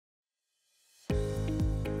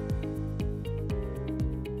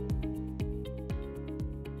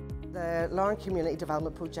The Larne Community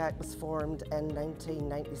Development Project was formed in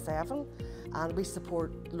 1997 and we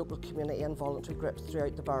support local community and voluntary groups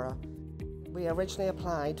throughout the borough. We originally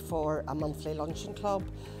applied for a monthly luncheon club,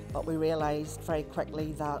 but we realised very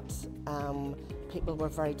quickly that people were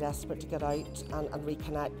very desperate to get out and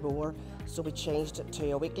reconnect more, so we changed it to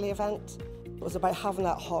a weekly event. It was about having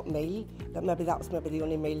that hot meal, that was the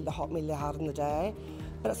only meal, the hot meal they had in the day.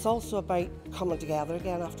 But it's also about coming together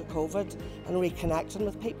again after COVID and reconnecting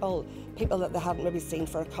with people that they hadn't maybe seen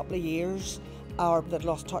for a couple of years or they'd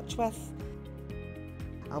lost touch with.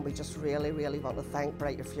 And we just really want to thank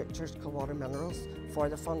Brighter Futures, Kilwaughter Minerals for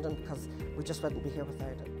the funding, because we just wouldn't be here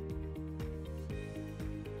without it.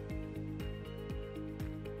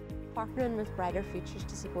 Partnering with Brighter Futures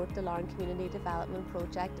to support the Larne Community Development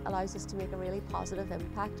Project allows us to make a really positive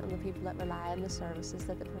impact on the people that rely on the services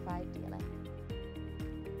that they provide daily.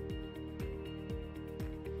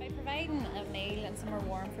 By providing a meal and somewhere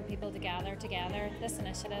warm for people to gather together, this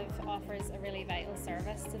initiative offers a really vital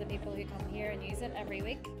service to the people who come here and use it every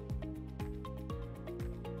week.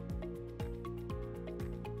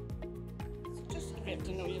 It's just great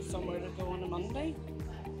to know you have somewhere to go on a Monday.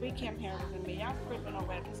 We came here with a meetup group on a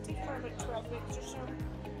Wednesday for about 12 weeks or so.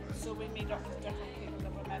 So we meet up with different people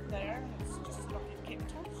that we met there. It's just lovely to keep in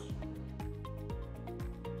touch.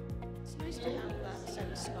 It's nice to have that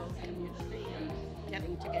sense of community and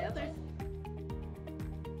getting together.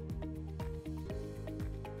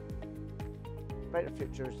 Brighter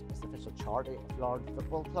Futures is the official charity of Larne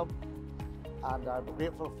Football Club, and we're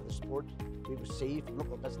grateful for the support we receive from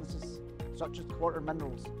local businesses such as Kilwaughter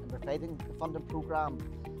Minerals in providing the funding programme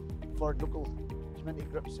for local community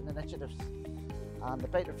groups and initiatives. And the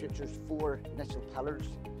Brighter Futures 4 initial pillars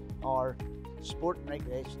are sport and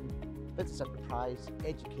recreation, business enterprise,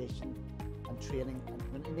 education and training and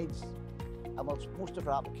community needs. And whilst most of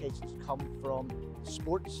our applications come from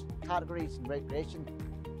sports categories and recreation,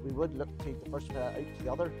 we would look to diversify out to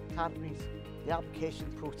the other categories. The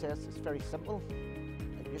application process is very simple.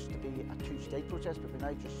 It used to be a two-stage process, but we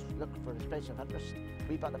now just look for expression of interest, a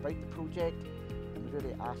wee bit about the project, and we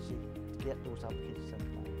really ask you to get those applications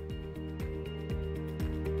in.